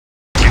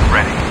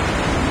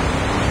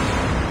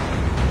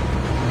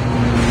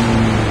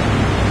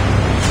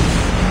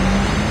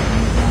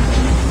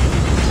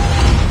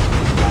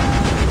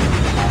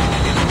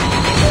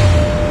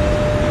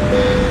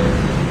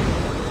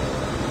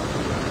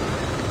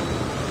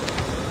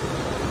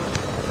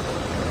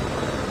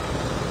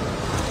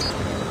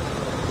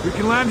We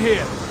can land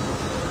here.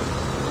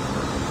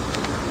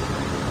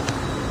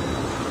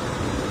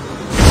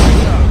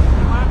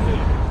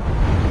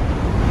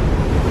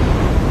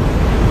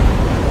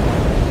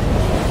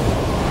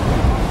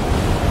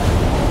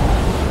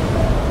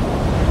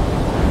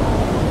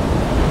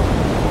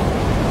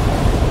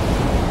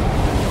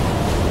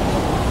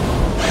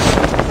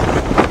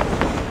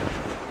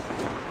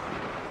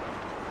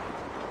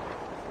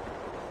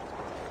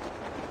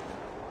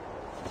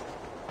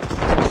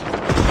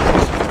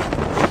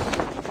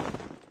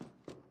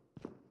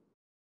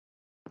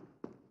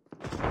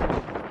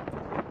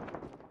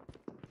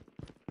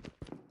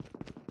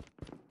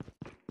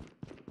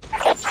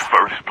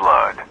 First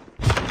blood.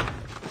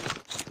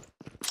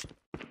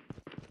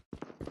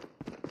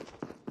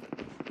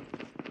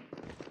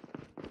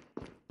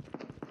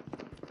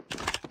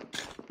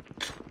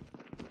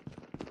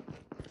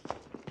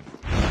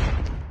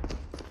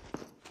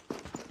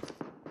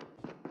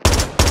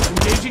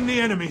 Engaging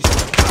the enemies.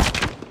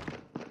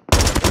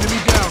 Enemy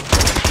down.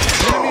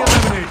 Enemy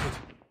eliminated.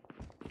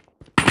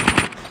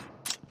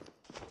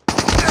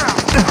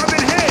 I've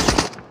been hit!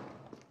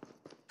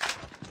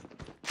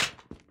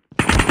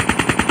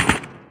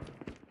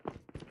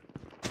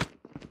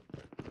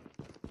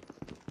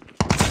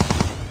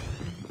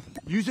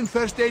 Using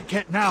first aid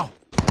kit now.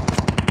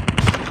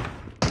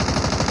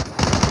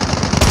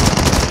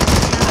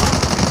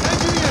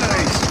 Engaging the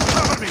enemies.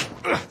 Cover me.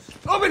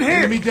 Over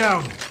here. Enemy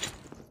down.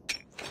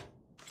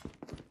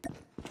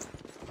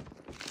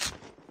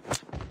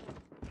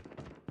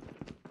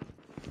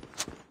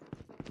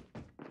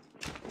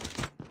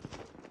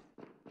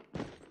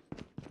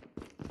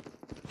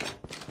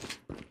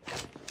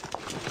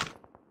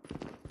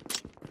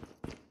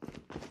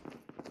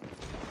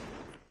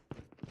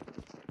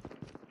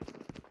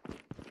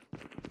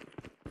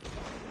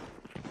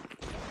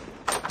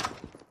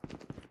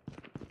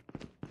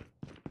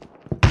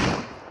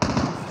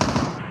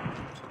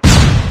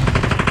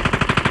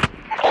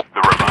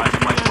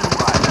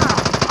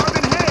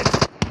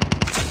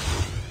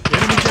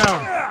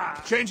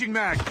 Changing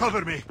mag,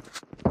 cover me.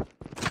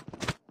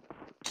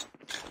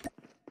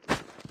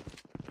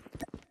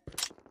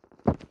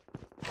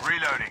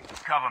 Reloading,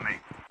 cover me.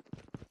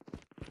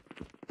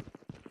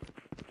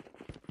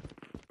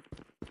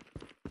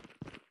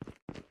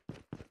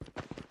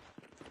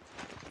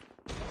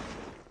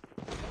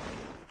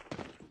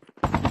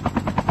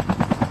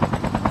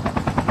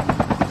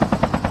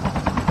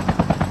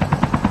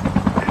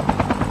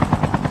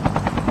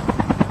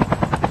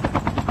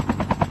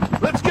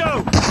 Let's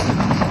go!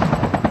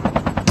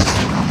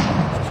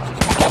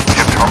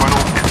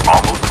 Terminal is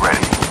almost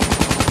ready.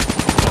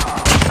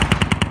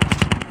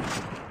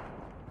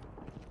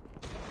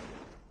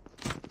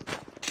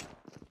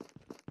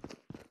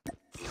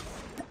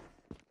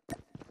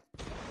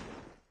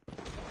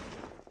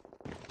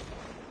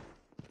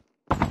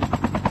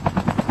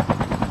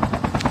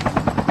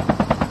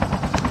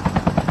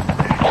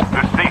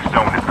 The safe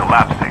zone is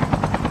collapsing.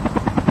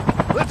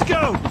 Let's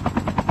go!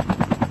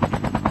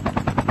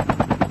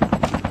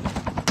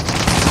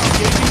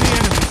 Engaging the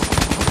enemies.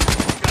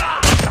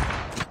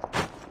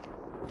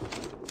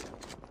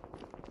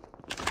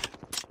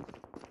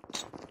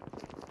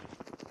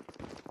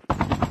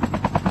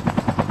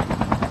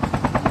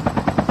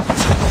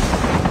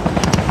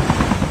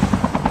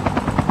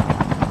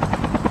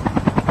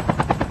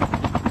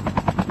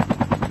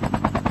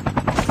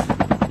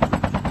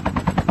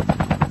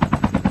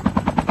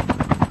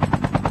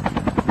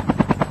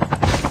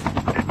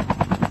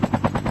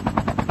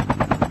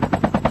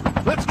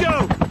 Let's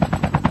go!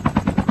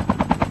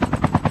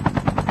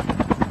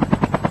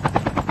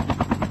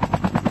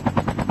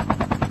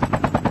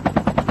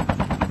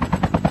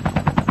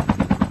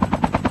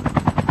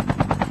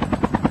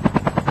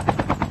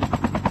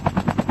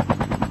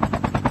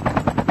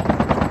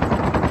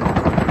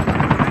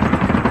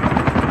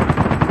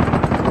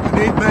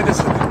 I need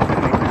medicine.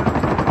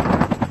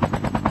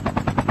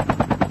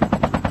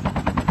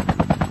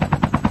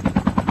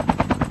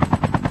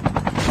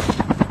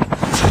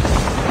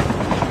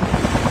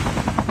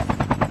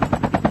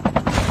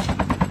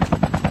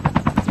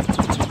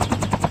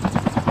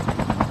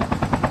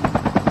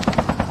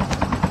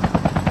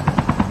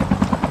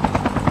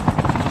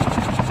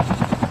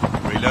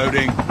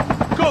 Reloading.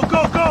 Go,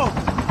 go, go!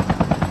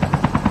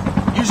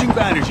 Using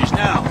bandages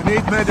now. I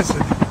need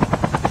medicine.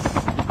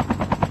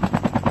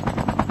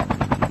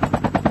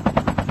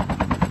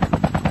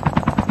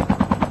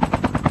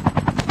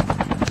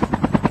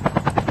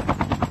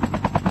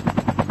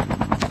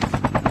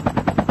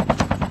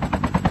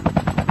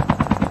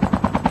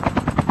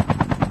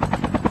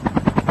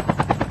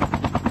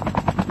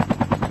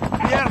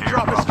 The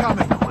airdrop is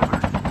coming.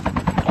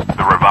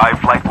 The revived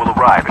flight will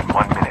arrive in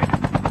 1 minute.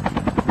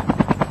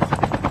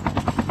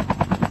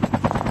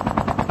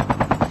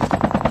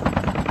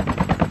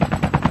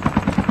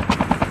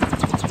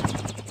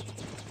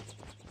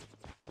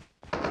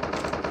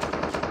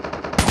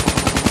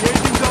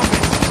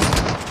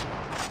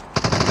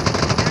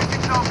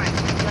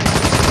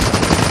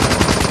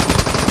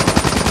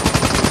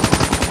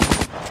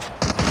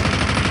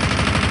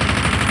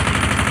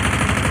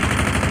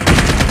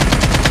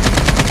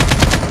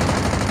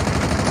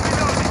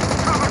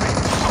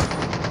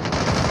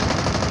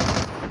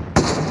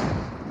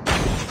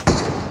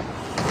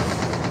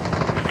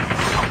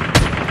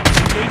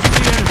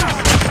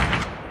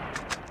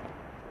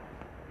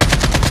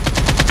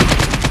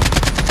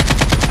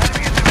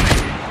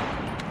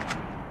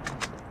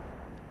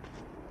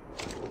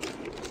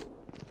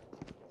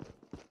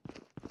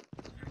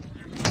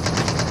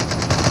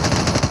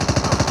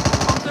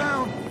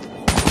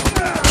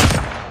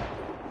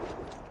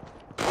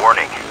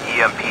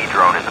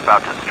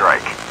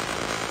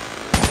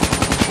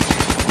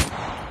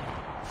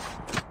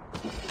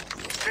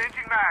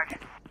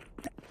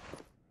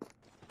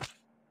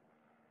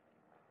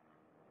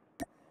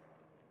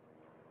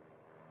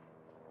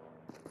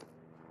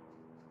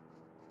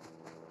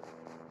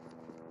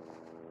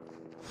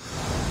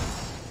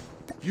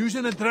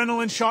 Using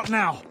adrenaline shot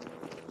now.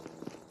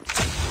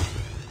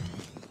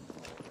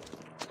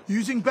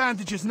 Using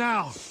bandages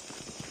now.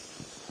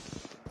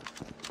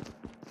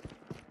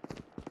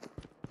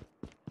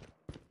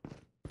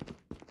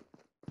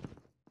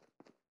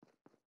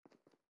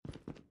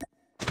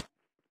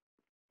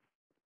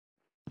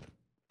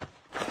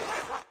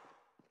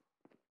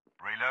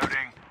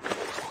 Reloading.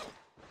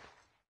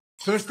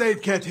 First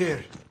aid kit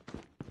here.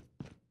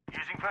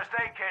 Using first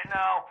aid kit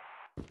now.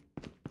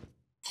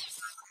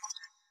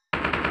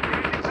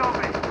 Using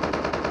zombie.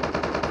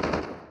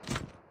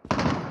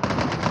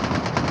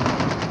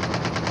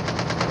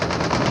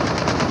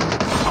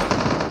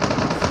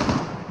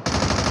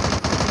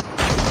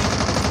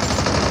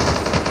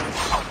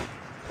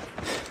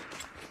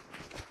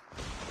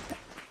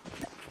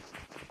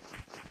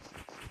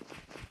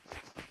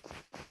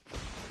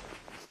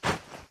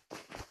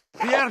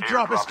 The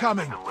airdrop is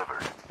coming.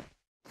 Delivered.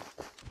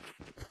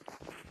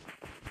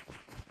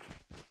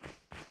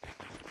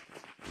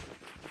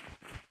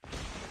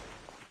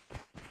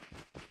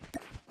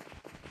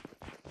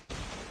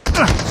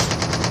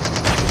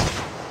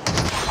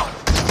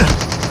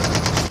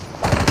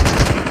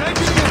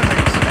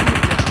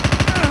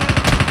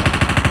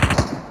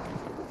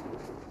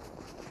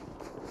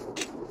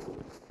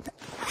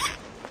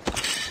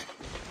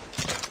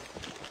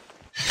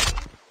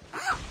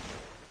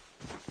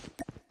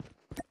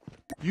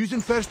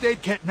 Using first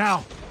aid kit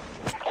now.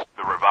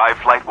 The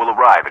revived flight will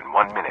arrive in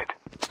 1 minute.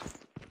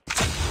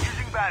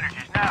 Using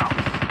bandages now.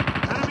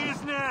 Enemy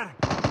is near.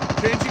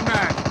 Changing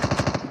mag.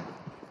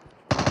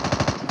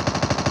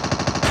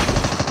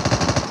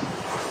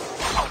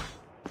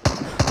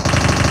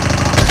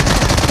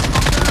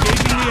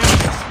 Engaging the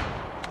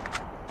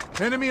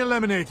enemies. Enemy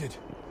eliminated.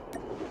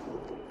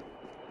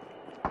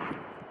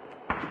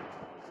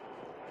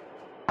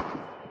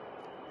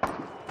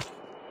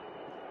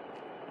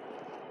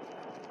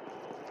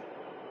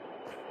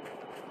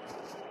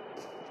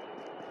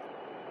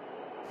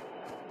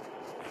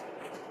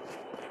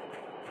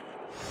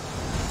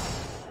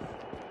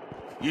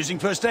 Using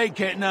first aid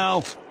kit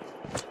now.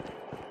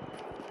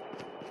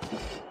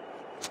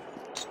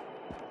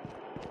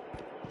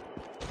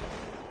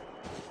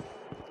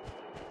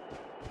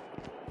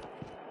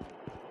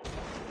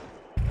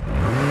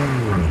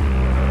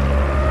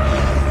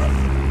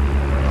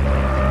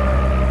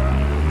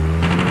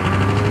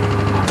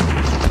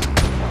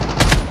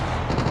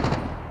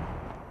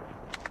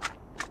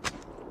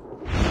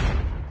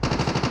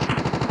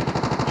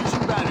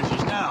 Using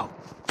bandages now.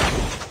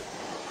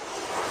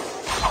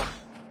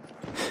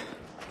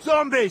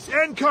 Zombies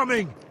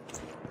incoming!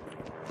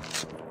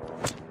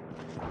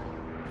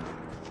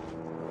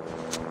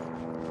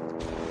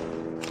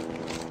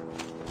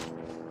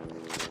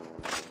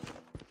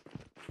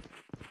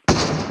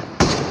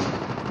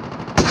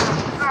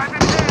 I've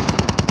been hit!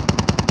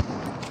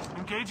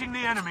 Engaging the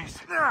enemies.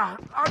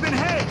 I've been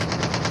hit!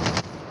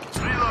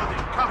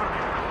 Reloading, cover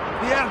me.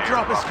 The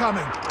airdrop is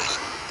coming.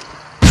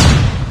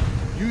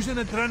 Using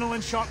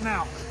adrenaline shot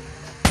now.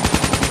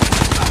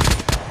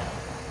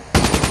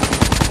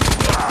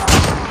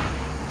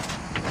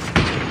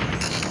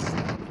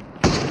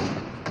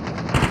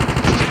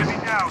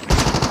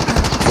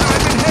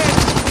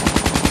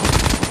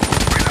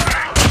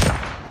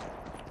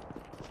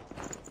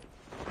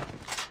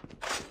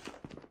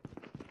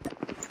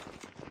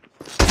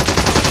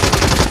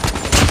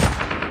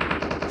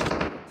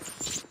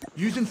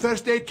 Using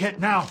first aid kit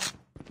now.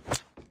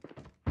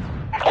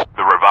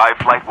 The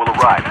revived flight will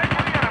arrive.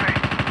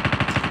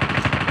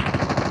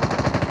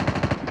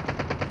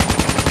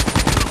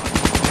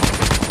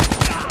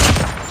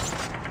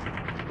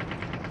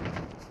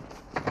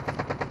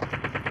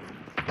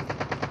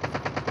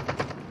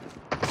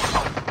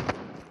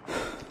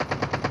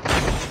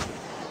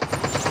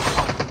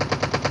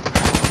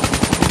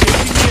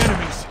 Engaging the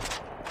enemies.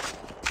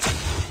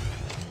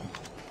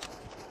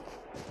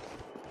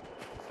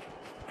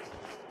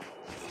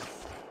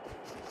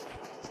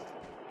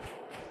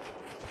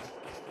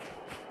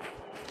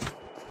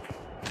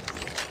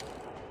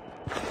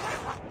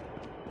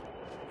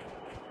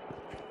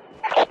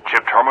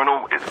 Chip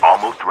terminal is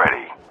almost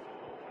ready.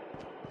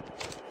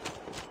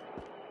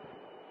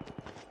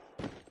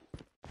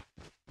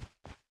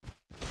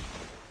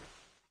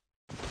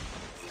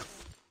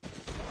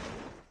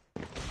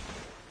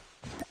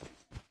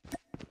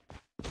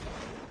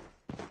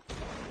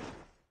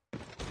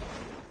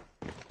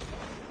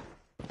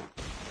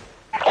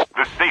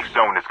 The safe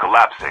zone is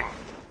collapsing.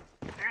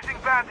 Using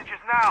bandages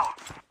now.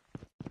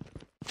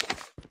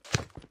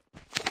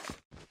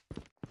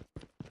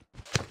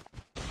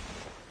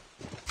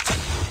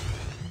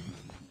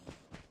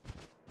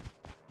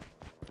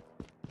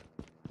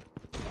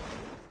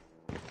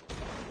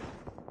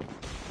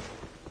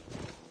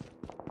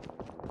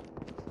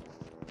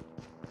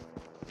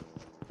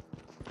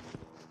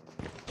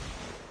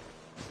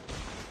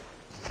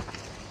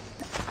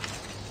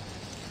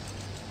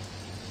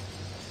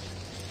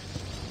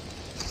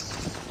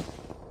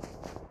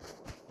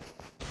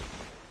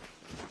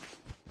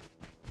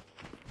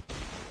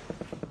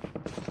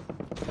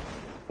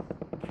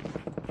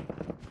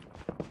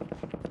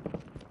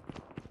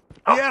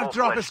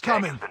 airdrop is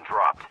coming. Been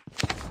dropped.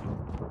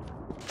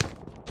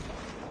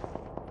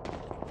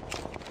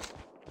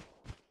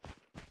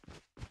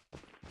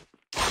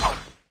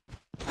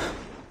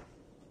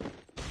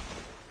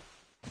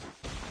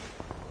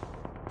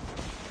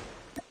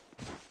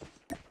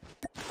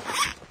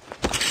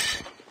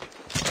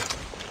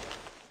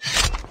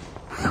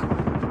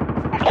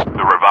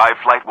 The revived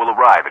flight will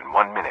arrive in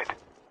 1 minute.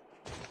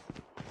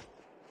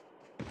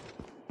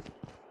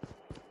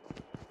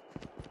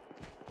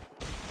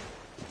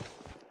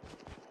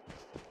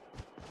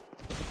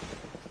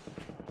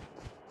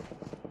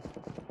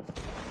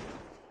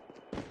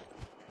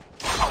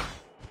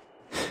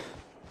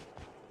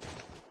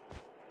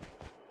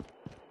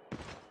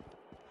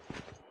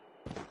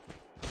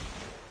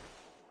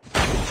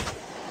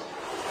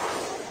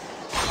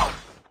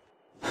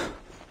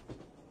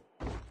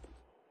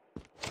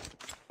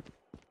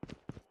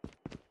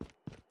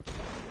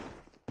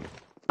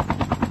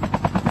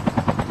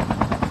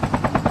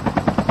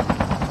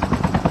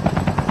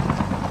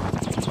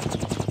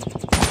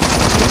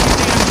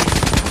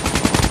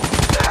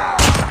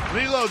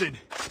 Reloaded.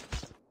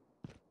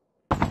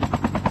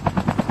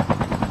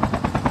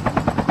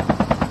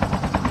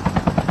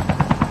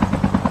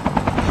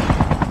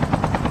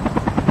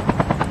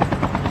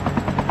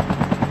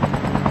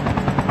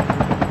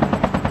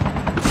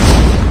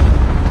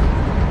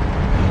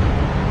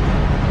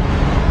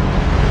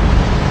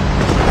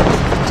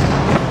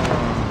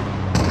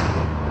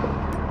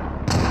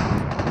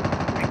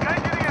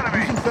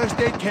 Using first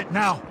aid kit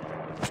now.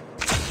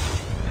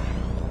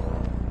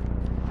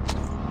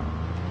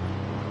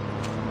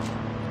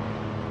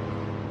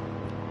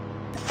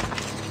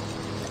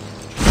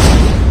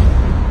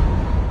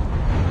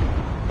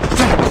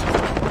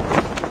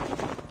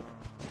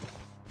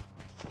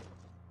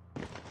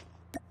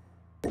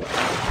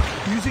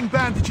 Using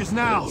bandages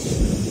now.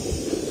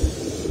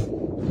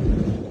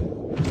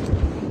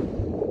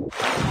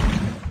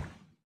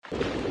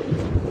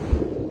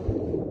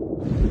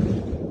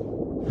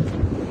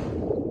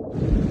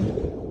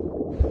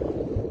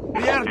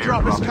 The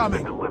airdrop is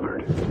coming.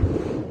 Delivered.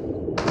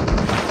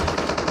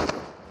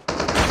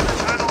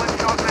 Adrenaline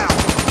shot now.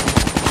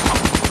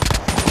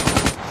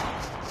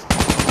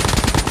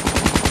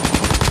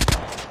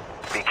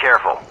 Be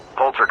careful.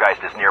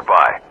 Poltergeist is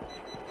nearby.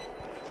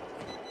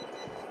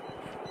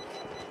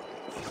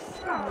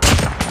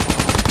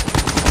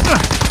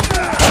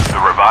 The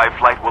revived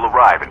flight will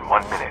arrive in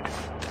 1 minute.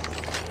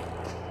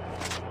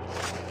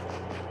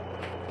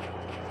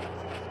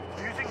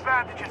 Using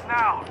bandages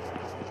now.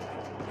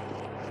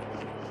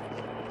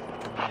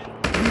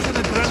 Using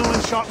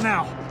adrenaline shot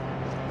now.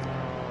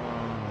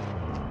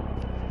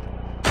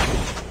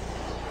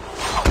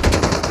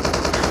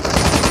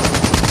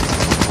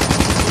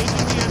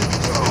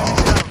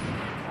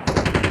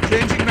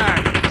 Changing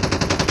mag.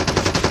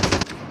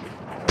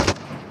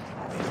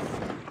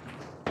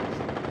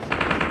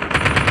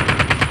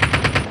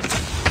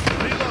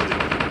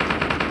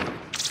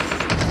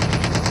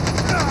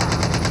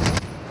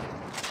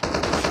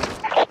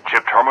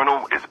 Chip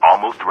terminal is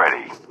almost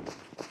ready.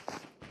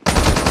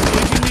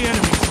 Engaging the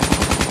enemy.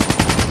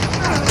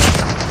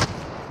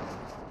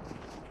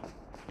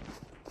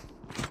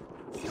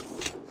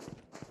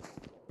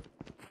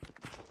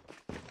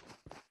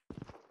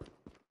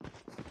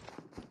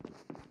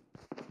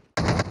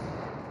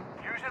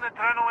 Using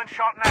adrenaline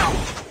shot now.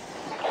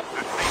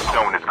 The safe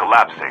zone is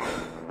collapsing.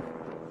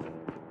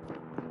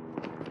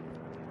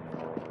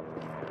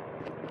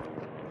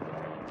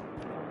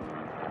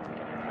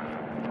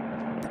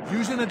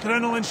 Using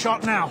adrenaline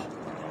shot now.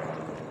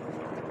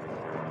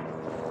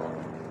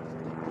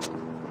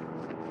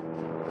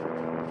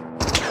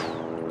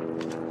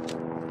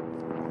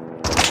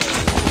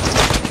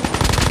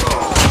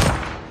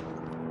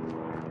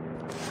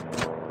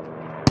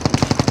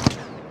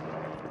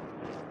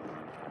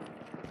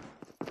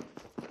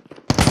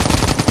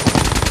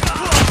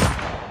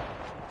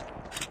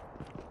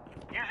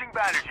 Using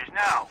bandages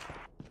now.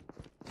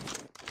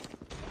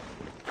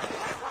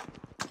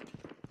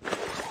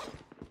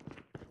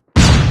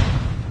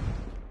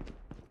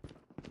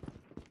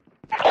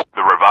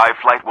 The revived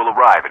flight will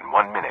arrive in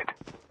 1 minute.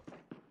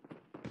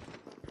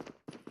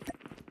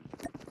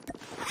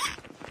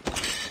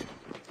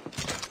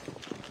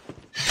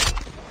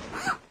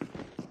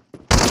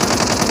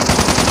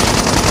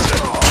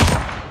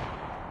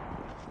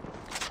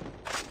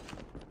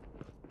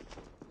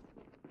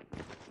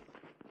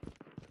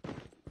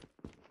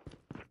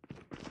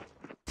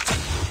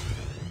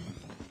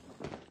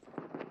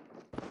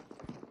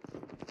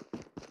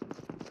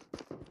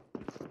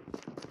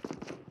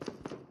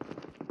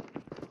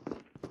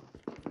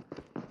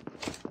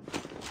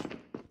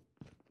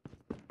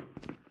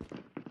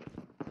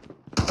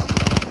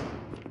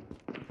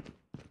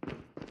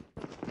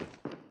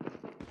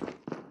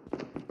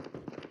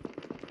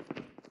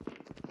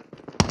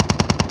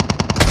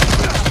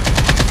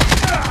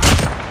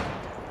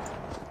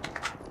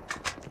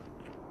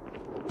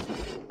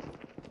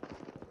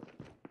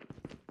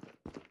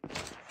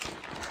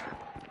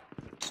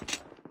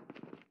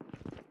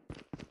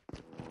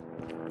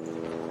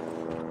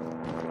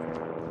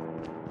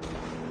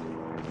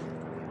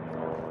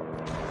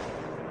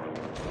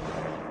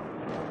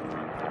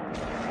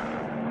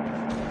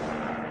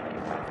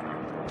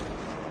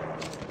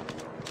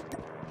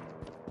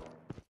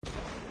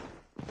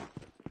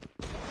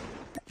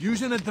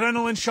 Use an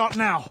adrenaline shot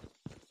now.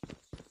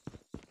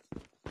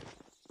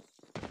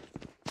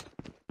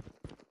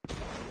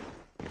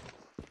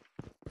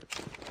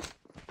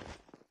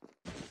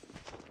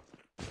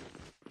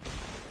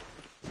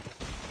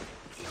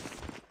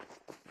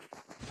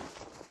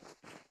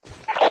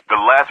 The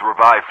last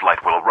revive flight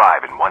will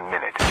arrive in 1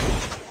 minute.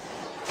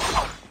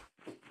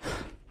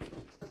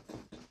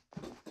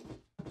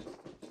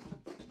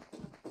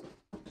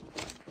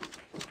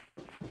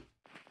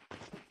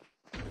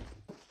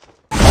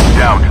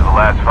 Down to the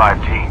last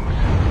 5 teams.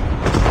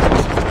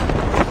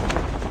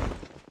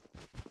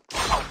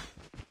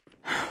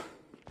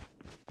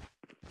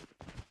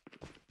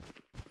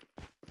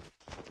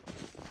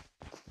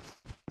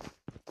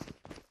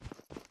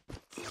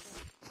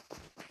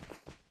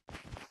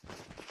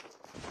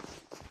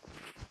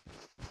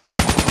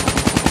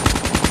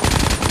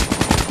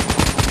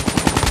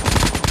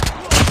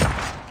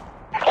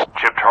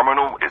 Chip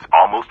terminal is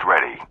almost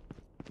ready.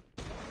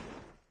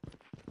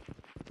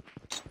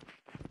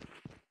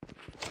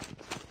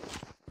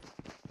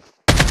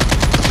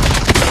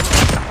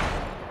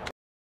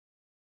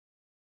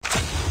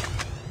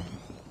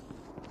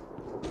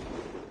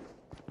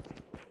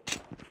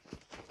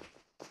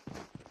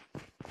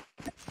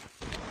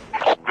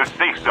 The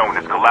safe zone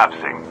is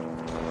collapsing.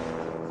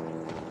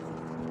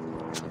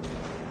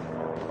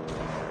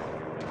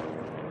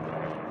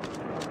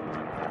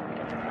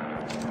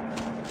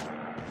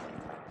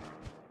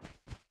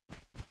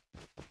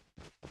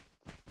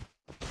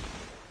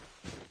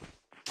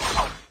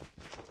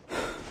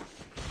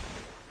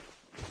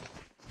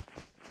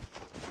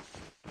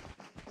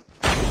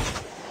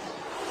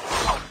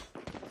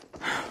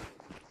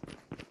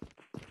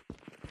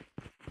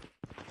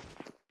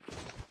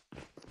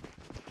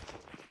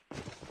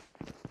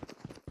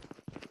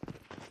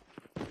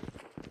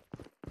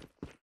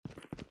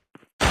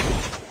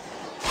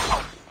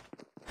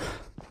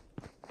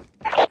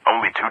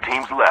 Only 2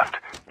 teams left,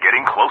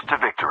 getting close to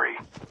victory.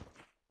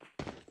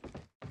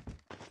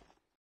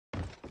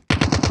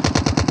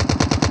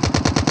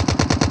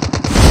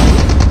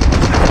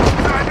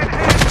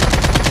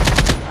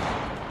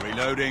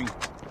 Reloading.